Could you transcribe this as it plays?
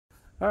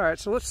All right,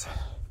 so let's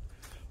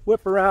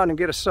whip around and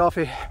get a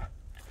selfie.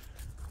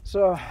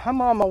 So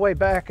I'm on my way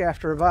back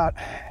after about,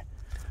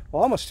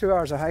 well, almost 2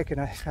 hours of hiking.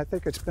 I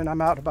think I'm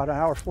out about an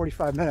hour,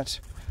 45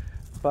 minutes.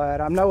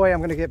 But I'm no way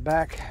I'm gonna get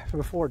back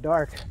before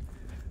dark,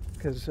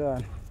 because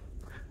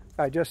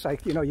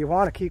you know, you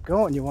want to keep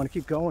going, you want to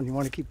keep going, you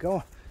want to keep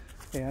going.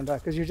 And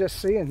because you're just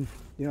seeing,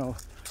 you know,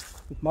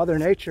 Mother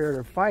Nature at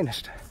her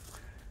finest.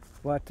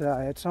 But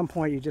at some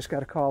point you just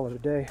got to call it a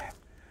day.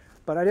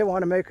 But I didn't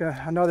want to make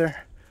another,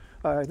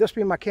 this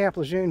being my Camp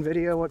Lejeune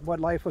video, what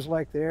life was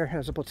like there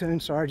as a platoon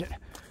sergeant.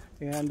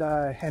 And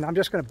I'm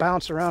just going to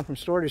bounce around from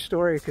story to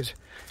story, because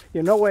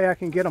you know, no way I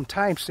can get them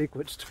time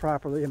sequenced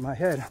properly in my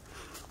head.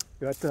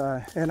 But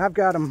and I've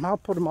got them, I'll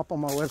put them up on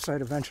my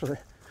website eventually.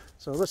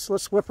 So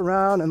let's whip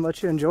around and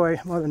let you enjoy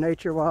Mother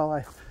Nature while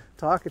I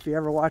talk. If you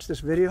ever watch this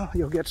video,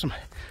 you'll get some,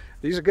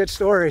 these are good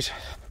stories.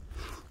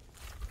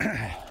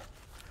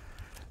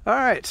 All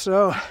right,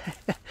 so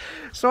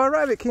I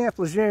arrived at Camp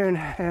Lejeune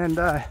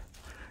and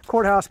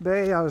Courthouse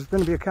Bay. I was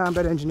going to be a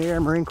combat engineer,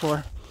 Marine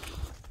Corps,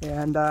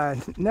 and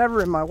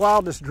never in my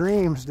wildest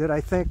dreams did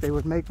I think they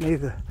would make me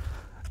the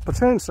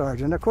platoon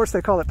sergeant. Of course,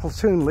 they call it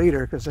Platoon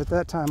Leader, because at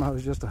that time I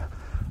was just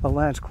a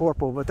lance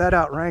corporal, but that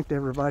outranked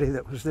everybody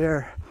that was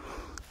there.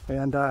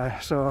 And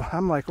so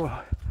I'm like,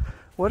 well,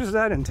 what does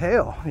that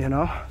entail, you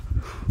know?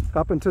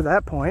 Up until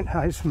that point,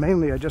 I was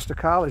mainly just a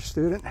college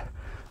student.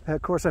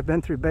 Of course, I've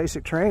been through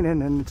basic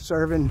training and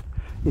serving,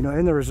 you know,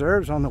 in the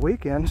reserves on the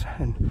weekends.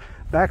 And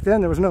back then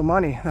there was no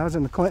money. That was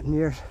in the Clinton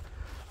years.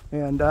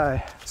 And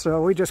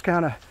so we just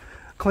kind of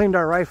cleaned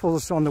our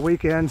rifles on the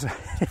weekends.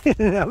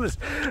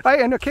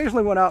 And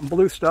occasionally went out and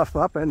blew stuff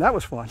up, and that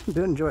was fun. Did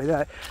enjoy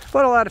that.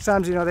 But a lot of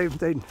times, you know,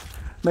 they'd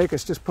make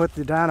us just put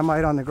the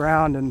dynamite on the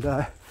ground,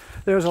 and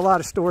there's a lot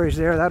of stories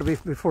there. That'll be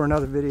before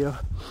another video.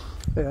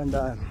 And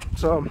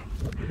so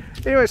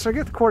anyway, so I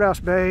get to Courthouse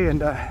Bay, and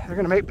they're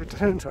going to make me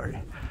platoon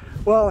sergeant.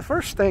 Well, the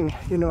first thing,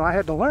 you know, I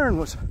had to learn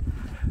was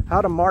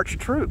how to march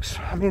troops.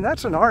 I mean,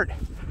 that's an art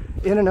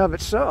in and of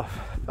itself.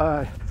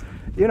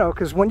 You know,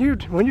 because when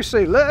you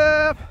say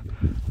left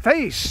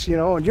face, you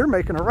know, and you're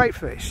making a right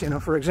face, you know,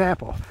 for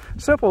example,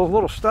 simple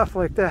little stuff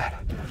like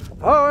that.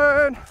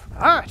 Forward,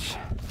 march,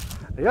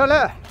 your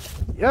left,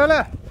 your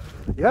left,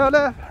 your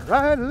left,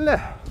 right,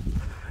 left.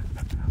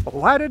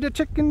 Why did the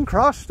chicken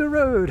cross the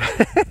road?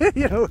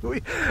 You know,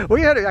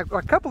 we had a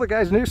couple of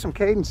guys knew some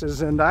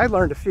cadences, and I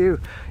learned a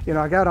few. You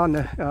know, I got on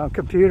the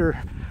computer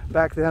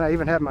back then. I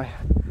even had my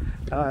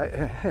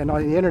and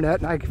on the internet,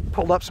 and I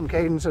pulled up some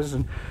cadences,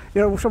 and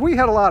you know, so we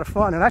had a lot of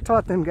fun. And I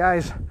taught them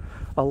guys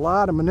a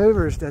lot of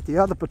maneuvers that the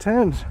other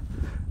platoons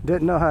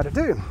didn't know how to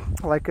do.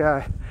 Like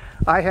I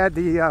had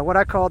the what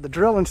I called the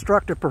drill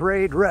instructor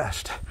parade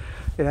rest,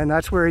 and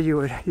that's where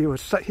you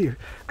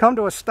come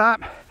to a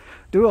stop,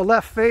 do a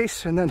left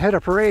face, and then hit a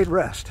parade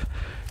rest,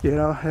 you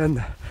know,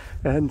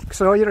 and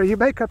so, you know, you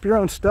make up your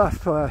own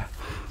stuff to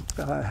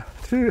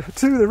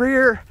the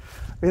rear.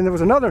 And there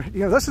was another, you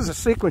know, this is a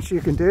sequence you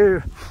can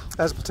do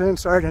as a platoon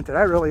sergeant that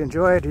I really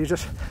enjoyed.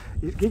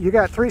 You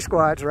got 3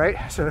 squads,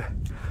 right? So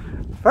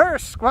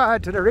first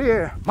squad to the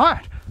rear,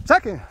 march.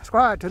 Second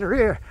squad to the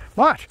rear,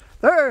 march.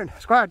 Third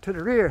squad to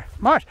the rear,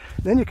 march.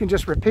 Then you can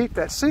just repeat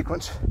that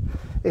sequence.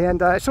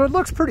 And so it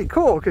looks pretty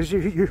cool, because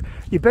you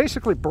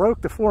basically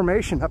broke the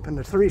formation up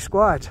into 3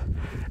 squads,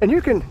 and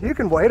you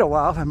can wait a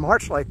while and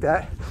march like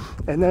that,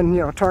 and then, you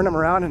know, turn them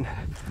around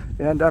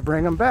and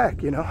bring them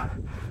back, you know.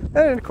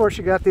 And of course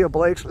you got the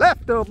obliques: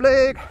 left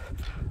oblique,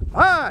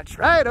 march,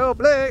 right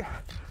oblique,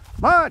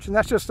 march, and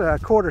that's just a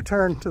quarter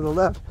turn to the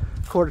left,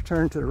 quarter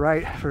turn to the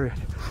right for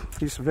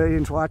you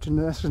civilians watching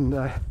this.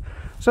 And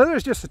so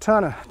there's just a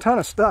ton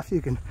of stuff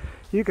you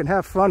can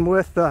have fun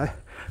with.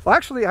 Well,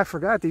 actually, I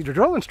forgot, the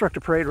drill instructor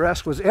parade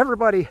rest was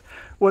everybody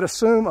would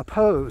assume a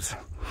pose.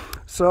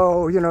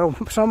 So, you know,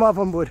 some of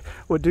them would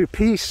do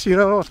peace, you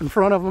know, up in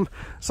front of them.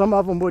 Some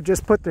of them would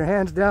just put their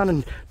hands down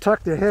and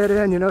tuck their head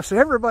in, you know. So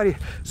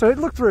it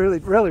looked really,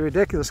 really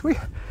ridiculous.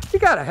 You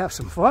got to have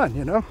some fun,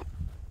 you know.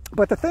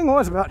 But the thing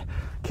was about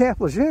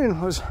Camp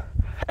Lejeune was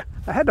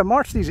I had to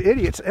march these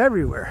idiots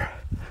everywhere.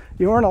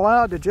 You weren't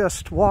allowed to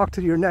just walk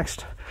to your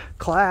next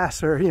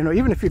class, or, you know,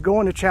 even if you're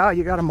going to chow,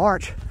 you got to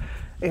march.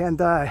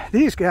 And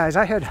these guys,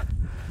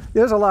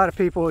 there's a lot of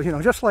people, you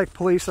know, just like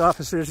police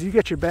officers, you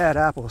get your bad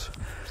apples.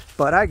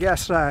 But I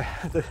guess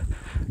the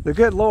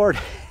good Lord,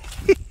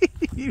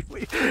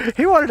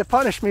 he wanted to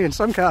punish me in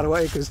some kind of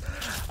way, because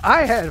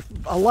I had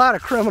a lot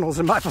of criminals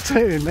in my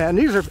platoon, man.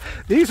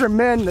 These are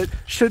men that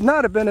should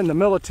not have been in the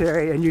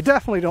military, and you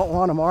definitely don't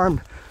want them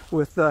armed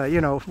with, you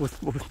know,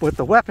 with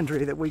the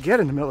weaponry that we get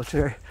in the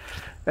military.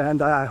 And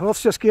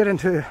let's just get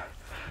into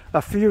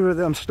a few of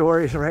them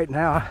stories right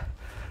now.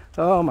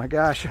 Oh my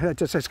gosh,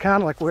 it's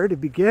kind of like where to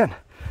begin.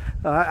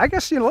 I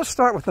guess, you know, let's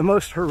start with the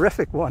most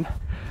horrific one.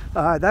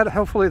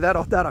 Hopefully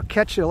that'll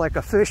catch you like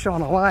a fish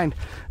on a line,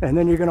 and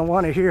then you're going to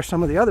want to hear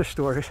some of the other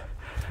stories.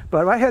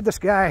 But I had this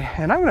guy,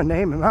 and I'm going to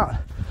name him out,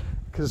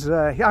 because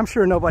I'm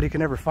sure nobody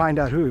can ever find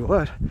out who he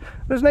was.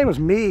 His name was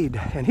Meade,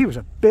 and he was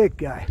a big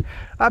guy.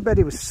 I bet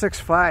he was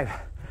 6'5",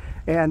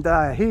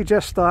 and he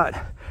just thought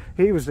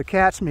he was the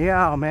cat's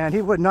meow, man.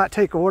 He would not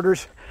take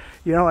orders,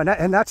 you know,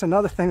 and that's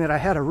another thing that I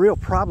had a real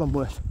problem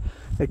with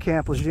at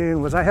Camp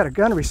Lejeune. Was I had a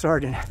gunnery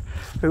sergeant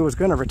who was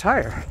going to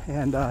retire,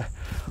 and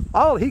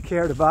all he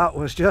cared about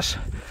was just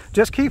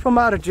keep him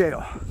out of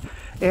jail.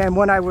 And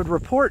when I would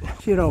report,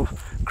 you know,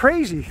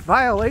 crazy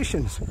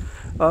violations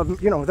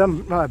of, you know,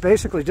 them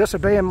basically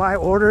disobeying my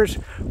orders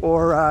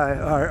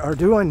or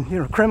doing, you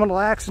know, criminal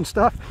acts and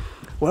stuff,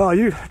 well,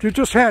 you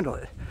just handle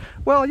it.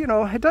 Well, you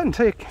know, it doesn't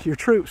take your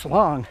troops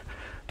long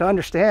to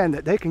understand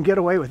that they can get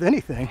away with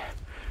anything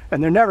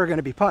and they're never going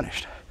to be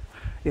punished,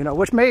 you know,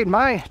 which made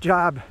my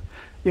job,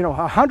 you know,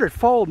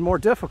 100-fold more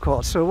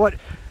difficult. So what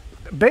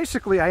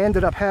basically I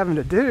ended up having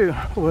to do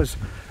was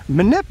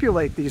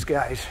manipulate these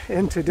guys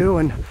into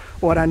doing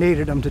what I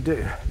needed them to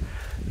do.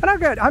 And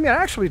I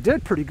actually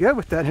did pretty good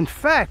with that. In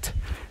fact,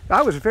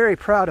 I was very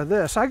proud of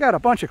this. I got a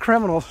bunch of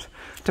criminals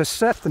to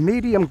set the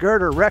medium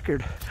girder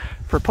record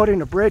for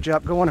putting a bridge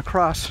up going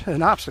across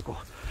an obstacle.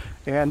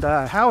 And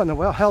how in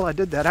the hell I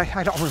did that,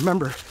 I don't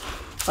remember.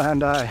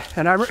 And I,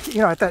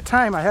 you know, at that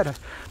time I had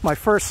my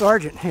first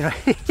sergeant, you know,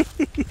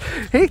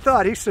 he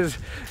thought, he says,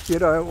 you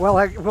know, well,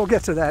 we'll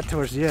get to that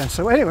towards the end.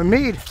 So anyway,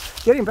 Meade,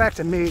 getting back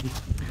to Meade,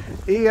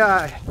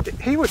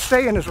 he would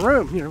stay in his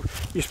room. You know,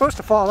 you're supposed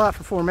to fall out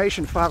for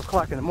formation at 5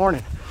 o'clock in the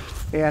morning.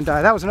 And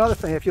that was another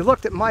thing. If you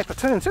looked at my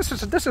platoons,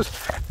 this is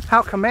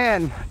how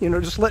command, you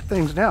know, just let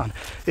things down.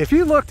 If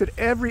you looked at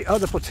every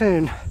other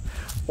platoon,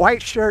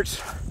 white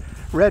shirts,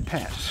 red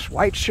pants,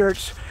 white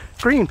shirts,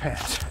 green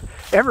pants,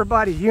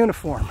 everybody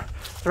uniform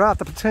throughout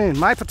the platoon.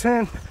 My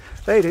platoon,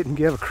 they didn't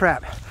give a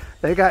crap.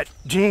 They got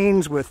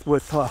jeans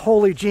with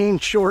holy jean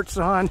shorts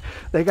on.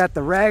 They got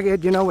the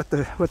ragged, you know, with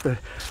the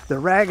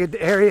ragged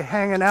area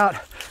hanging out.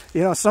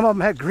 You know, some of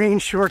them had green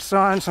shorts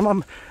on. Some of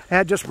them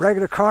had just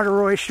regular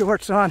corduroy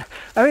shorts on.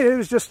 I mean, it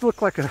was just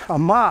looked like a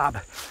mob,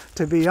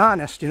 to be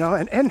honest, you know,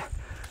 and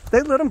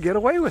they let them get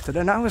away with it.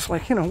 And I was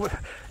like, you know,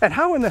 and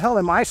how in the hell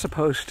am I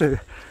supposed to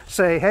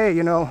say, hey,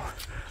 you know,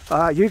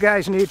 you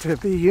guys need to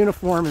be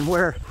uniform and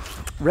wear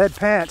red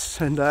pants?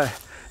 And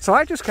so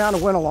I just kind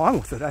of went along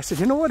with it. I said,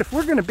 you know what, if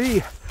we're going to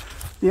be,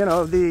 you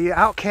know, the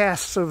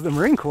outcasts of the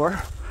Marine Corps,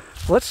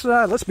 let's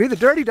be the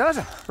Dirty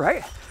Dozen,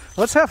 right?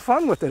 Let's have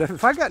fun with it.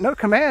 If I got no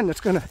command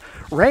that's going to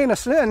rein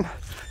us in,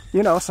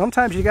 you know,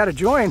 sometimes you got to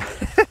join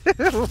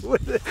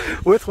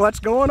with what's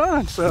going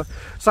on. So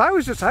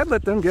I'd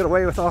let them get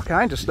away with all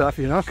kinds of stuff,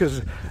 you know,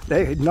 because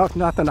they had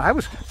nothing I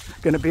was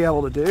going to be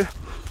able to do,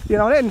 you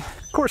know. And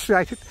of course,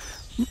 let's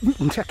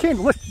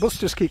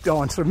just keep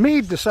going. So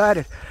Meade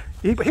decided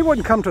he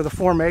wouldn't come to the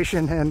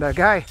formation, and a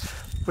guy,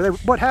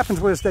 what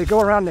happens was they go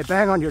around and they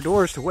bang on your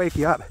doors to wake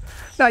you up.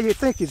 Now you'd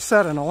think you'd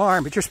set an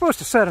alarm, but you're supposed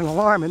to set an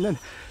alarm, and then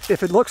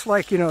if it looks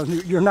like, you know,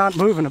 you're not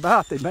moving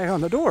about, they bang on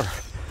the door.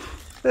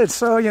 And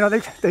so, you know,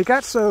 they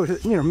got so,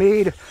 you know,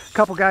 Meade, a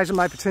couple guys in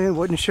my platoon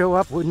wouldn't show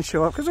up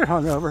because they're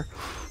hungover.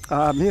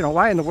 You know,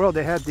 why in the world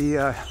they had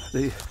the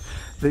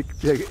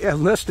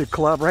enlisted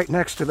club right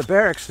next to the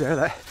barracks there?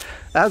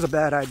 That was a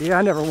bad idea.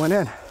 I never went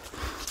in.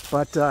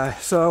 But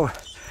so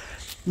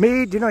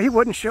Meade, you know, he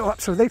wouldn't show up.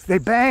 So they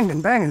banged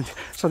and banged.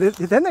 So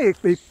then they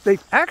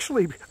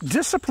actually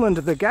disciplined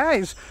the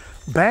guys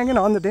banging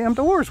on the damn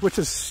doors, which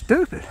is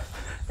stupid.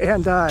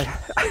 And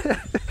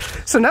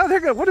so now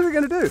what are they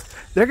going to do?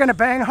 They're going to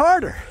bang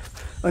harder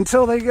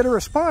until they get a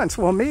response.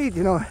 Well, Meade,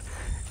 you know,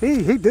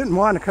 he didn't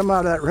want to come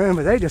out of that room,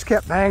 but they just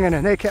kept banging,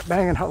 and they kept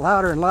banging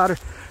louder and louder.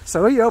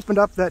 So he opened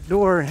up that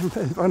door, and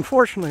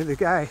unfortunately the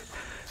guy,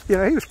 you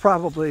know, he was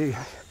probably,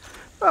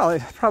 well,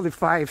 probably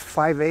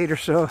 5'8" or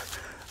so.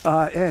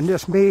 And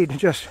this Meade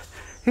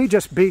he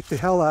just beat the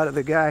hell out of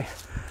the guy.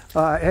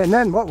 And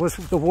then what was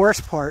the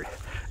worst part,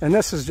 and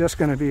this is just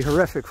going to be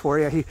horrific for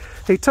you,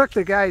 he took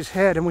the guy's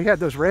head, and we had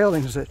those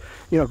railings that,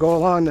 you know, go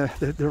along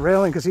the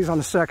railing because he's on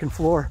the second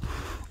floor,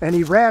 and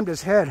he rammed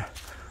his head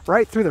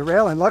right through the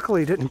railing.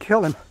 Luckily it didn't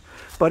kill him,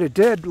 but it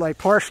did like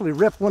partially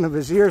rip one of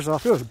his ears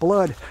off. It was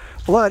blood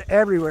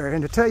everywhere.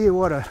 And to tell you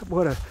what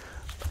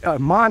a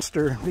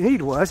monster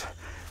Meade was,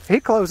 he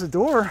closed the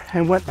door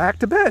and went back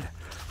to bed.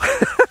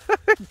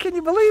 Can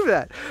you believe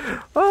that?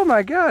 Oh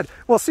my God.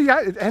 Well, see,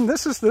 and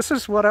this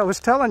is what I was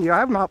telling you.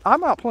 I'm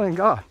out playing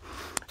golf,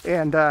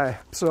 and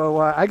so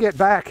I get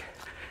back,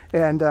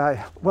 and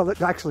well,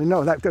 actually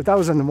no, that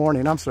was in the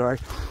morning. I'm sorry.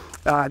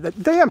 The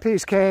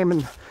DMPs came,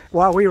 and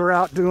while we were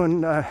out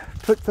doing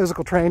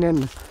physical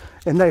training,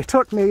 and they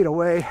took Meade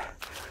away,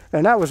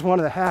 and that was one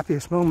of the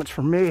happiest moments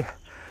for me,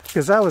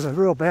 because that was a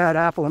real bad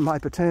apple in my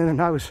platoon,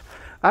 and I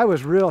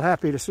was real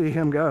happy to see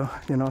him go.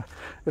 You know,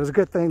 it was a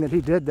good thing that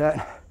he did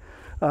that.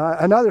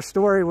 Another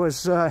story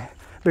was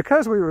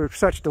because we were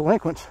such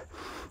delinquents,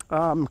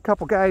 a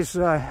couple guys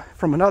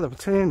from another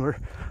platoon were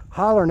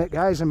hollering at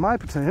guys in my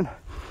platoon,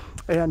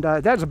 and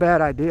that's a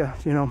bad idea.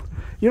 You know,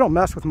 you don't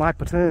mess with my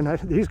platoon.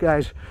 These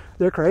guys,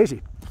 they're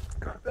crazy.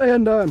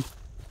 And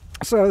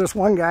so this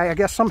one guy, I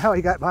guess somehow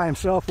he got by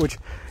himself, which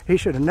he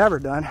should have never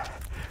done,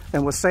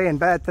 and was saying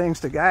bad things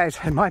to guys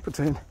in my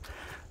platoon.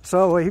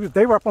 So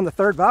they were up on the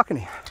third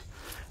balcony,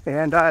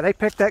 and they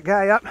picked that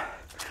guy up,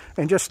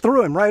 and just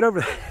threw him right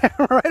over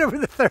right over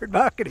the third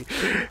balcony.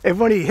 And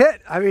when he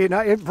hit, I mean,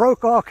 it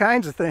broke all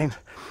kinds of things.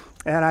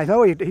 And I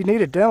know he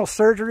needed dental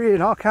surgery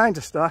and all kinds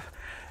of stuff.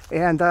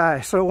 And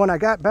so when I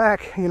got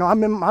back, you know,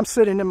 I'm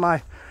sitting in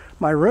my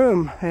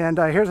room, and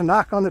here's a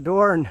knock on the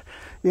door, and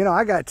you know,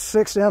 I got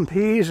 6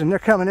 MPs, and they're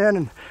coming in.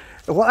 And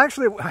well,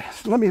 actually,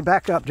 let me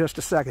back up just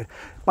a second.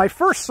 My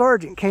first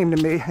sergeant came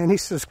to me, and he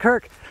says,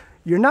 "Kirk,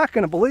 you're not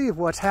going to believe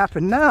what's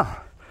happened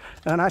now."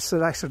 And I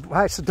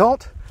said,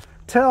 "Don't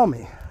tell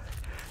me."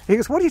 He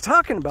goes, "What are you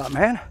talking about,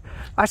 man?"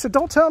 I said,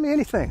 "Don't tell me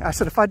anything." I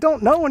said, "If I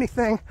don't know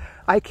anything,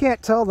 I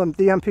can't tell them,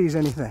 the MPs,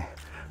 anything.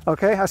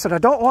 Okay?" I said, "I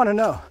don't want to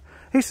know."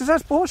 He says,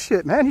 "That's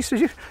bullshit, man." He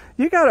says,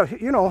 you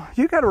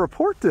gotta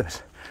report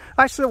this."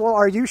 I said, "Well,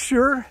 are you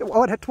sure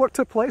what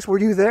took place? Were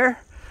you there?"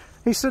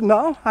 He said,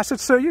 "No." I said,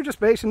 "So you're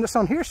just basing this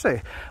on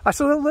hearsay?" I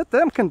said, "Well, let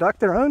them conduct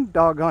their own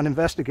doggone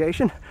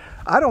investigation.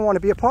 I don't want to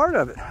be a part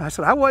of it." I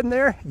said, "I wasn't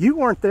there. You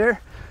weren't there.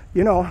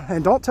 You know,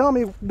 and don't tell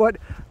me what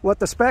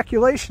the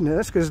speculation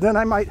is, because then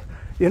I might,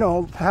 you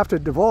know, have to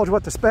divulge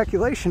what the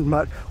speculation,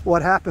 but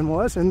what happened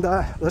was, and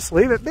let's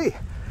leave it be."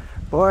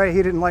 Boy,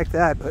 he didn't like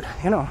that, but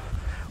you know,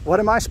 what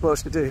am I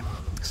supposed to do?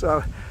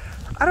 So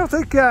I don't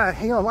think,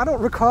 you know, I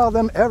don't recall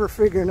them ever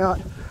figuring out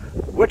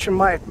which of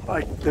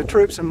the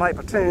troops in my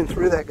platoon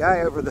threw that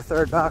guy over the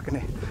third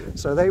balcony.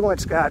 So they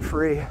went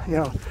scot-free. You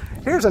know,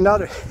 here's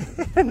another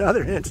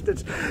another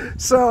instance.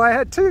 So I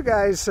had 2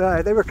 guys.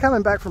 They were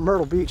coming back from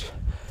Myrtle Beach,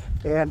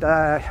 and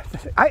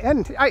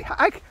I'm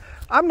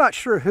not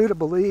sure who to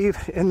believe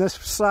in this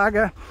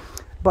saga,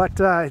 but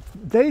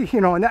they,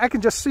 you know, and I can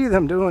just see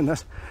them doing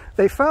this.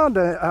 They found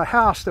a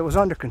house that was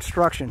under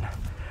construction,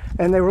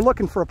 and they were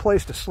looking for a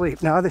place to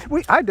sleep. Now,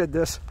 I did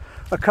this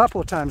a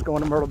couple of times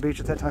going to Myrtle Beach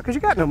at that time, because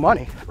you got no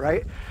money,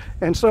 right?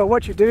 And so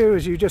what you do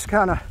is you just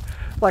kind of,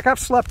 like, I've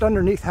slept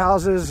underneath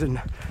houses and,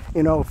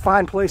 you know,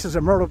 find places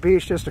at Myrtle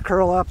Beach just to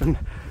curl up and,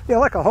 you know,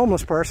 like a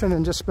homeless person,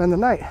 and just spend the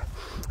night.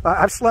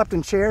 I've slept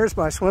in chairs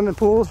by swimming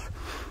pools.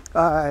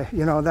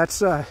 You know,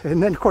 that's,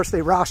 and then of course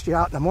they roust you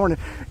out in the morning.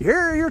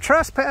 You're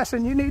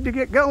trespassing, you need to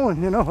get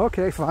going, you know.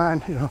 Okay,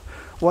 fine, you know,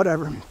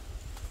 whatever.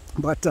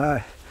 But,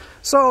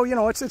 so, you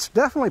know, it's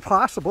definitely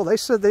possible. They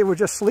said they were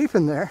just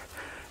sleeping there,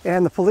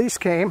 and the police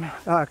came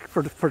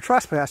for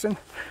trespassing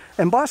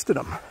and busted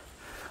them.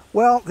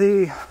 Well,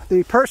 the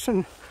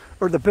person,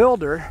 or the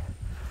builder,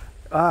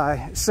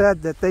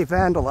 said that they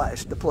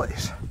vandalized the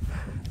place.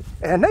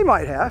 And they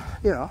might have,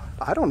 you know,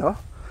 I don't know.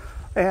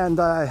 And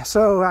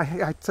so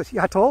I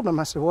told them,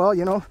 I said, "Well,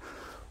 you know,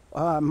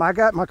 I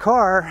got my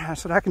car." I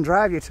said, "I can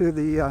drive you to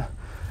the,"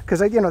 because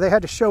they, you know, they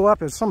had to show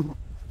up as some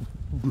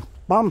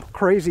bum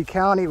crazy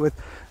county with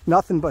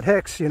nothing but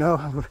hicks, you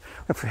know,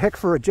 hick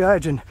for a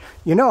judge, and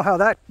you know how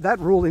that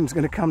ruling's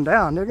going to come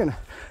down. They're going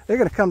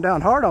to come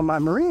down hard on my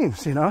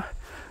Marines, you know.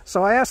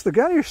 So I asked the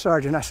gunnery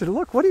sergeant. I said,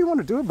 "Look, what do you want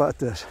to do about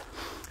this?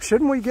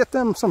 Shouldn't we get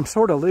them some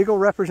sort of legal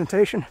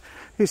representation?"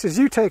 He says,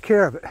 "You take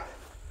care of it."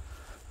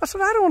 I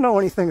said, "I don't know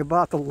anything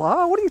about the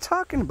law. What are you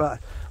talking about?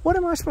 What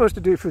am I supposed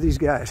to do for these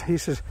guys?" He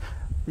says,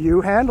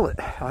 "You handle it.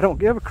 I don't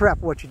give a crap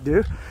what you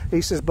do."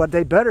 He says, "But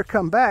they better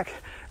come back,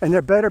 and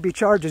there better be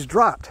charges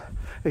dropped."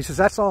 He says,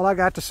 "That's all I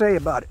got to say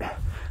about it.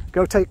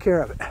 Go take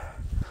care of it."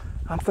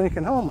 I'm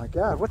thinking, oh my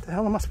God, what the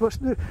hell am I supposed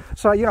to do?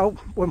 So, you know,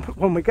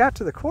 when we got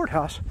to the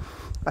courthouse,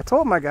 I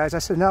told my guys, I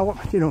said, "Now,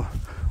 you know,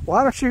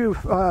 why don't you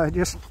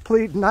just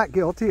plead not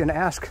guilty and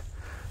ask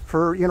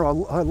for, you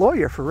know, a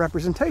lawyer for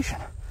representation?"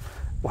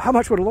 "Well, how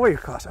much would a lawyer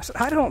cost?" I said,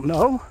 "I don't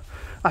know."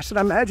 I said,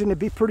 "I imagine it'd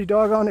be pretty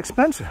doggone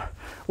expensive."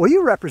 "Well,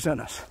 you represent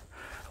us."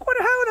 How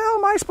the hell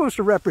am I supposed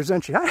to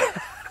represent you?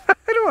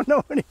 I don't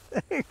know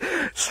anything.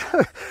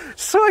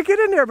 So I get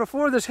in there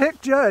before this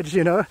hick judge,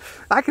 you know.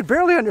 I could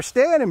barely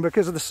understand him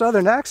because of the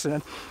southern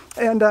accent.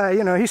 And,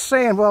 you know, he's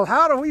saying, "Well,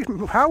 how are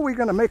we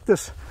going to make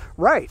this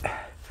right?"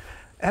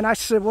 And I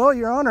said, "Well,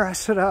 Your Honor," I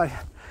said,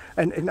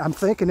 and I'm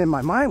thinking in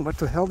my mind, what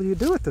the hell do you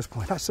do at this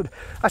point? I said,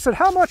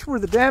 "How much were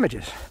the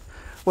damages?"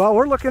 "Well,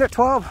 we're looking at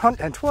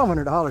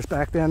 $1,200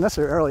 back then. That's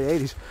the early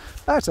 80s.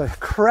 That's a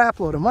crap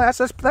load of money.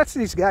 That's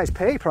these guys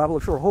pay probably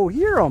for a whole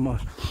year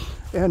almost."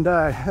 And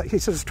he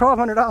says,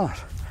 $1,200.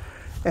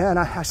 And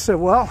I said,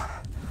 "Well,"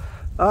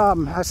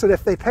 I said,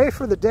 "if they pay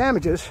for the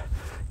damages,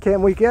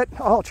 can we get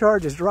all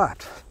charges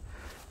dropped?"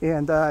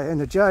 And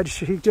the judge,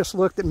 he just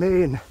looked at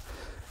me, and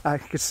I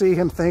could see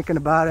him thinking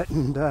about it.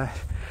 And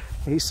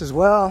he says,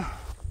 "Well,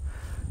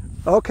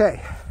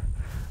 okay,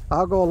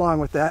 I'll go along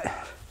with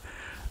that."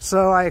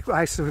 So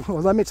I said,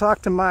 "Well, let me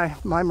talk to my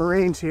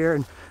Marines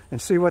here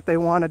and see what they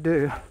want to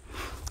do."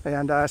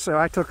 And so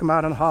I took them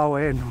out in the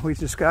hallway, and we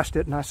discussed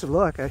it. And I said,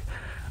 "Look, I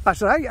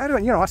said, I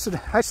don't, you know, I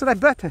said, I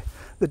bet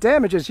the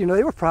damages, you know,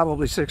 they were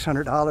probably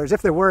 $600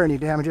 if there were any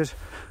damages.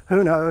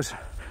 Who knows?"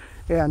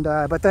 And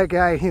but that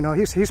guy, you know,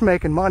 he's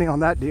making money on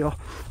that deal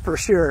for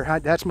sure.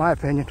 That's my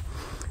opinion.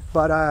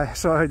 But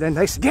so then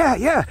they said,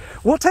 yeah,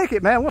 we'll take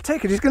it, man. We'll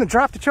take it. He's going to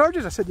drop the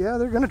charges." I said, "Yeah,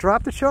 they're going to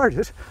drop the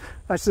charges."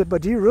 I said,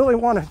 "But do you really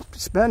want to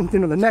spend, you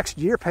know, the next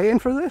year paying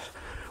for this?"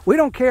 we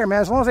don't care,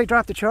 man, as long as they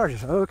drop the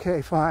charges.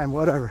 Okay, fine,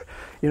 whatever.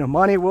 You know,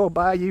 money will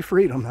buy you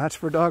freedom. That's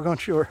for doggone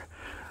sure.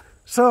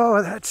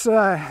 So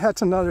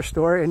that's another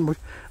story. And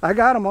I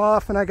got him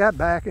off, and I got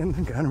back, and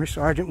the gunnery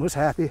sergeant was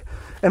happy.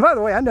 And by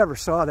the way, I never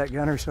saw that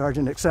gunnery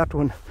sergeant except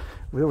when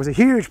there was a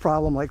huge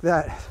problem like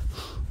that.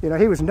 You know,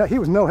 he was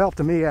no help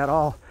to me at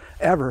all,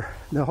 ever,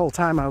 the whole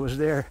time I was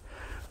there.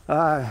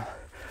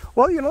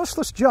 Well, you know,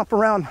 let's jump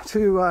around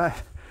to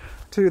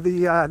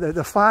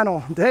the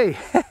final day.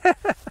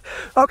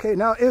 Okay,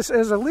 now as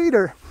a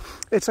leader,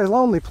 it's a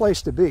lonely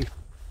place to be,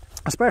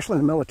 especially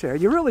in the military.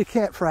 You really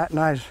can't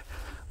fraternize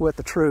with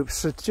the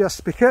troops. It's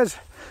just because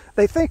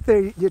they think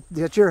they're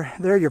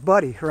your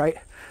buddy, right?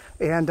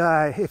 And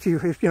if you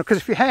know, because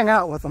if you hang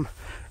out with them,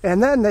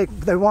 and then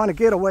they want to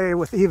get away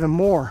with even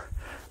more,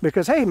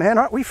 because hey man,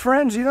 aren't we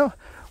friends? You know,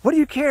 what do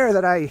you care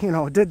that I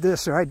did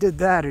this or I did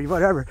that or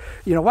whatever?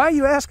 You know, why are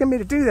you asking me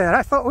to do that?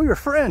 I thought we were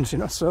friends. You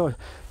know, so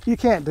you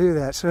can't do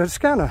that. So it's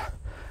kind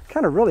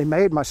of really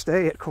made my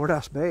stay at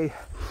Courthouse Bay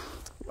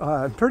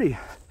pretty.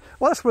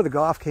 Well, that's where the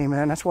golf came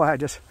in. That's why I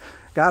just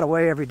got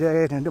away every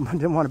day and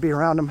didn't want to be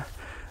around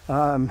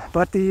them.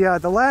 But the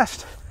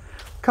last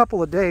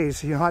couple of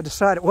days, you know, I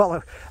decided,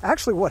 well,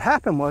 actually what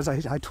happened was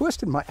I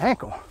twisted my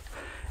ankle.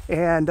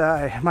 And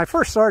my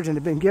first sergeant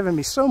had been giving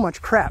me so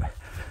much crap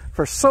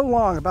for so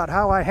long about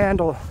how I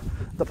handle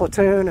the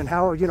platoon and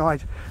how, you know,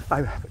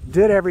 I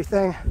did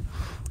everything.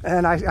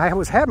 And I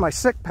had my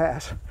sick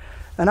pass.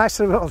 And I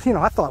said, well, you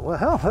know, I thought, well,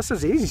 hell, this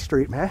is easy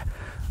street, man.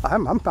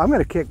 I'm going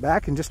to kick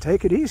back and just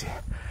take it easy.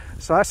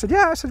 So I said,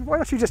 yeah, I said, why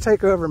don't you just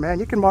take over, man?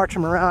 You can march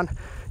them around.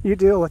 You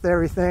deal with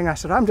everything. I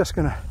said, I'm just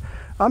gonna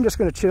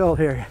chill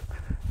here.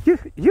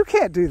 You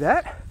can't do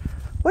that.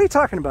 What are you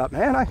talking about,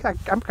 man? I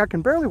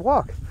can barely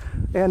walk.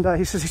 And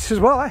he says,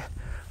 well,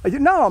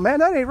 no, man,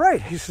 that ain't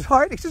right. He says, all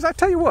right. He says, I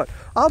tell you what,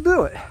 I'll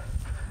do it.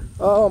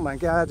 Oh my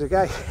God, the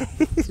guy,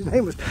 his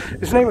name was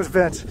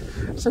Vince.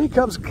 So he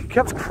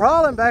kept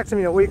crawling back to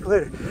me a week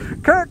later.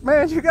 Kirk,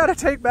 man, you got to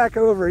take back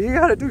over. You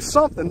got to do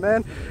something,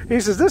 man. He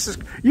says,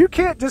 you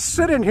can't just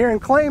sit in here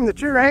and claim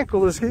that your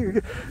ankle is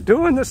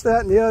doing this,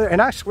 that, and the other.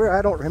 And I swear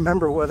I don't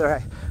remember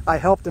whether I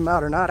helped him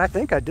out or not. I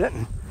think I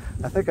didn't.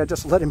 I think I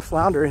just let him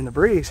flounder in the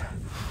breeze.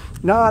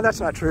 No, that's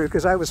not true,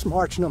 because I was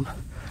marching him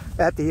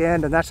at the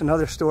end, and that's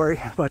another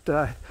story.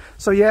 But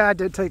so yeah, I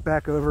did take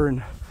back over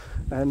and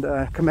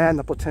command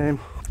the platoon.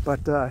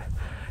 But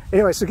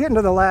anyway, so getting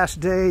to the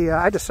last day,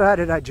 I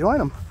decided I'd join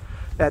them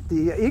at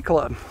the E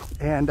Club.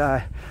 And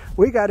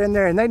we got in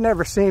there, and they'd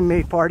never seen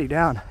me party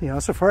down. You know,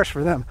 it's a first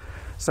for them.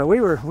 So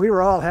we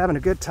were all having a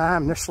good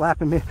time, and they're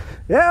slapping me.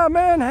 Yeah,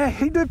 man, hey,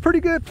 he did pretty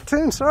good,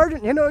 platoon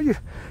sergeant. You know,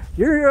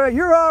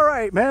 you're all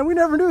right, man. We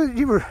never knew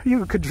that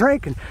you could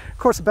drink. And of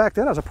course, back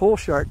then I was a pool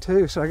shark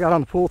too. So I got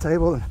on the pool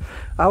table, and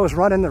I was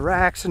running the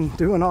racks and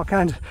doing all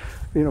kinds of,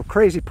 you know,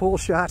 crazy pool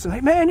shots. And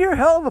hey, man, you're a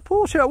hell of a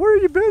pool shot. Where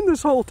have you been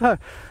this whole time?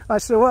 I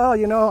said, well,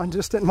 you know, I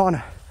just didn't want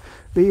to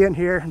be in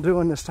here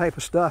doing this type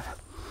of stuff.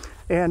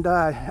 And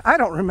I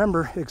don't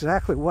remember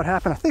exactly what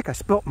happened. I think I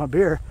spilt my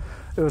beer.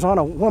 It was on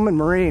a woman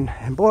Marine,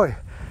 and boy,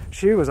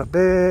 she was a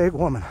big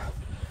woman.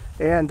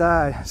 And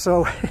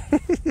so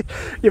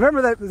you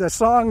remember the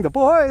song, "The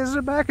Boys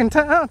Are Back in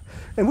Town,"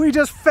 and we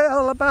just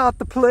fell about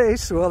the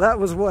place. Well, that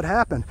was what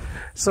happened.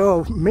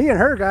 So me and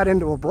her got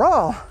into a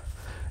brawl.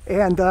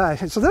 And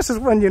so this is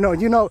when, you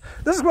know,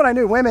 this is when I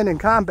knew women in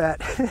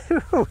combat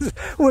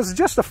was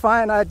just a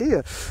fine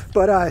idea.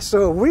 But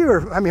so we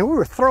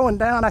were throwing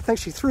down. I think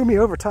she threw me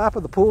over top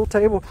of the pool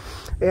table,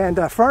 and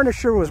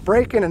furniture was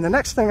breaking. And the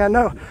next thing I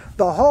know,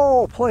 the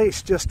whole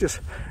place just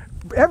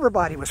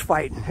everybody was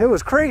fighting. It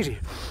was crazy.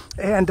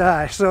 And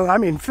so, I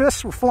mean,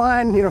 fists were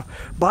flying, you know,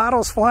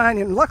 bottles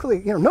flying. And luckily,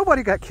 you know,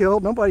 nobody got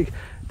killed. Nobody,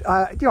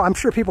 you know, I'm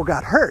sure people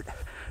got hurt.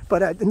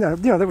 But, you know,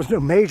 there was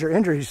no major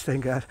injuries,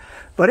 thank God.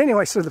 But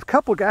anyway, so the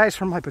couple guys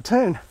from my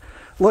platoon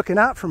looking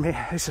out for me,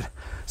 they said,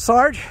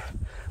 Sarge,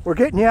 we're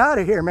getting you out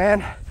of here,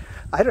 man.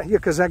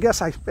 Because I guess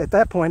at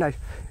that point, I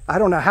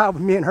don't know how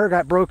me and her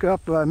got broke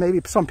up. Maybe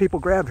some people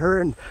grabbed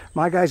her and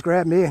my guys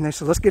grabbed me, and they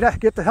said, let's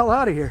get the hell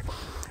out of here.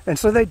 And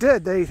so they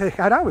did.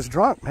 And I was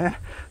drunk, man.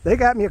 They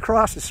got me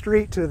across the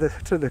street to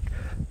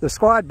the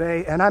squad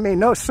bay. And I mean,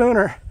 no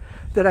sooner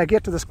did I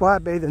get to the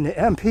squad bay than the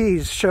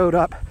MPs showed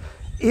up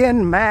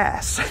in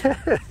mass.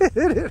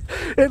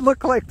 It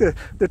looked like the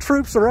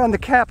troops around the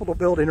Capitol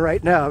building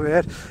right now,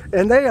 man.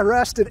 And they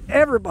arrested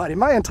everybody.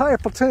 My entire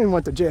platoon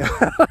went to jail.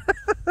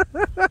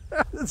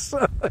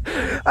 So,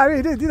 I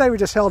mean, they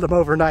just held them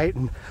overnight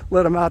and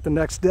let them out the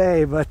next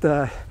day. But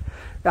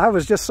I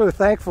was just so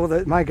thankful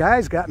that my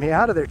guys got me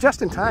out of there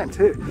just in time,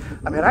 too.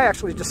 I mean, I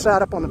actually just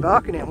sat up on the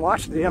balcony and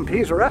watched the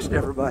MPs arrest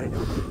everybody.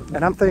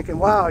 And I'm thinking,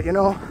 wow, you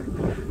know,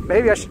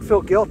 maybe I should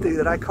feel guilty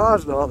that I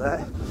caused all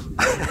that.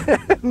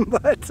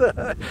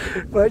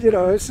 but you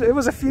know, it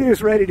was a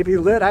fuse ready to be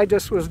lit. I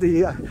just was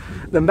the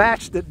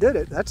match that did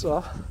it. That's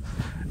all.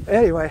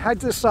 Anyway,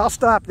 I'll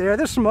stop there.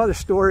 There's some other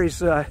stories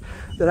that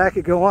I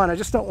could go on. I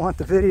just don't want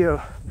the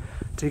video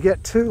to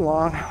get too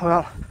long.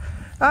 Well,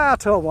 I'll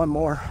tell one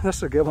more. This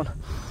is a good one.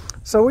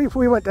 So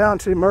we went down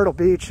to Myrtle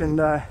Beach, and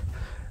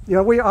you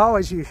know,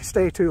 you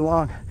stay too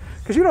long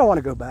because you don't want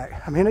to go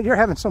back. I mean, you're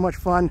having so much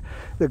fun.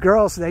 The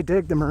girls, they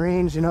dig the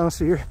Marines, you know,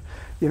 so you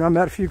know, I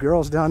met a few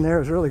girls down there. It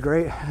was really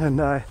great. And,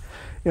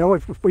 you know,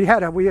 we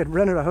had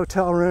rented a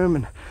hotel room,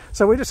 and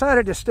so we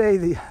decided to stay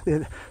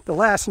the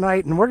last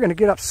night, and we're going to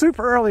get up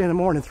super early in the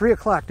morning, 3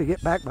 o'clock, to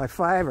get back by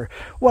 5 or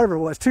whatever it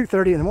was,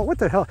 2:30 in the morning. What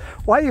the hell?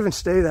 Why even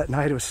stay that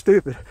night? It was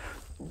stupid.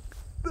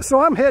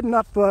 So I'm heading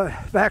up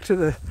back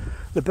to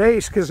the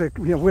base because, you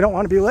know, we don't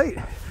want to be late.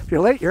 If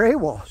you're late, you're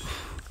AWOL,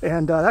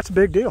 and that's a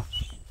big deal.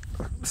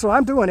 So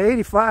I'm doing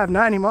 85,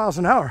 90 miles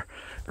an hour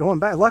going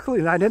back.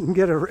 Luckily, I didn't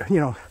get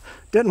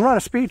didn't run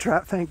a speed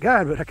trap, thank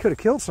God, but I could have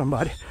killed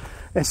somebody.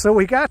 And so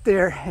we got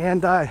there,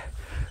 and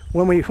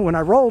when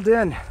I rolled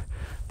in,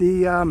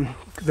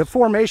 the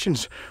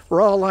formations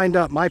were all lined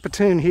up. My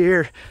platoon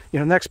here, you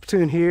know, next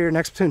platoon here,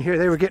 next platoon here.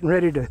 They were getting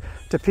ready to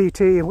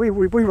PT, and we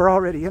were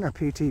already in our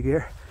PT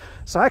gear.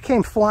 So I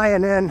came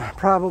flying in,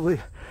 probably,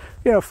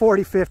 you know,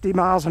 40, 50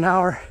 miles an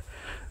hour,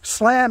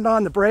 slammed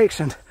on the brakes,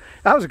 and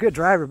I was a good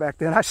driver back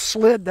then. I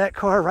slid that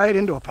car right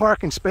into a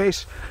parking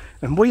space,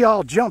 and we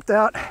all jumped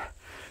out.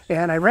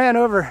 And I ran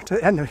over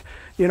to,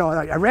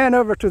 I ran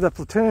over to the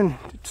platoon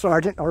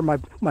sergeant, or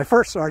my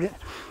first sergeant,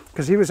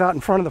 because he was out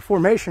in front of the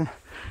formation.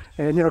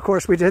 And, you know, of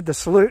course, we did the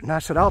salute, and I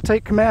said, "I'll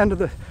take command of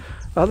the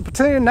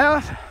platoon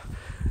now."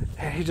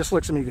 And he just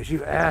looks at me and goes,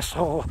 "You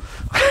asshole."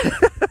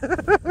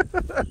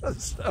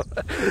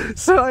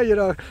 so, you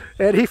know,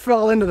 and he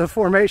fell into the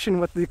formation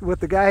with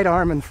the guide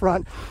arm in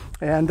front,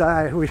 and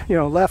we, you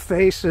know, left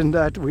face, and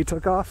we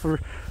took off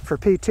for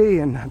PT,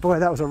 and boy,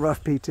 that was a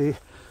rough PT.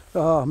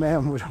 Oh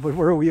man,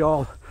 were we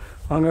all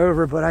hung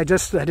over, but at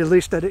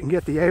least I didn't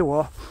get the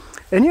AWOL.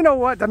 And you know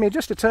what? I mean,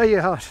 just to tell you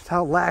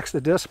how lax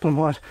the discipline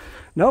was,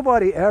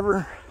 nobody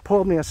ever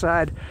pulled me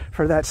aside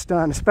for that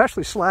stunt,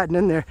 especially sliding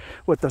in there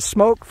with the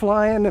smoke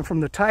flying and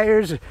from the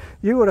tires.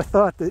 You would have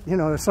thought that, you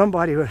know,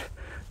 somebody would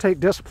take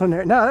discipline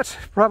there. Now, that's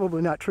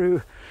probably not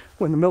true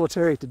in the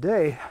military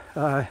today,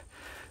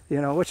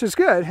 you know, which is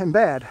good and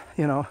bad.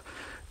 You know,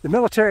 the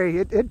military,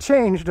 it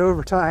changed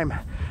over time,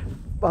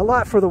 a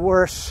lot for the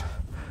worse,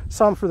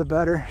 some for the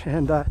better,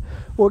 and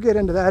we'll get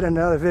into that in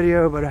another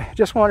video. But I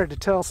just wanted to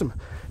tell some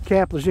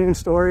Camp Lejeune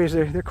stories.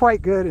 They're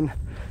quite good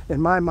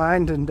in my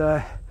mind,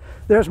 and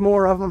there's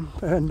more of them,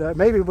 and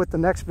maybe with the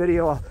next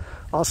video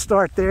I'll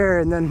start there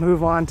and then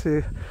move on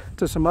to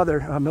some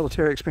other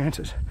military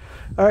experiences.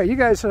 All right, you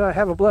guys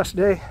have a blessed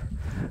day.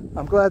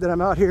 I'm glad that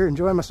I'm out here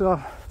enjoying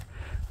myself.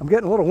 I'm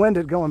getting a little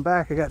winded going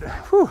back. I got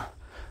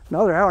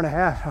another hour and a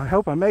half. I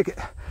hope I make it.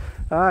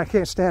 I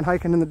can't stand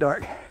hiking in the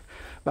dark.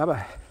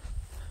 Bye-bye.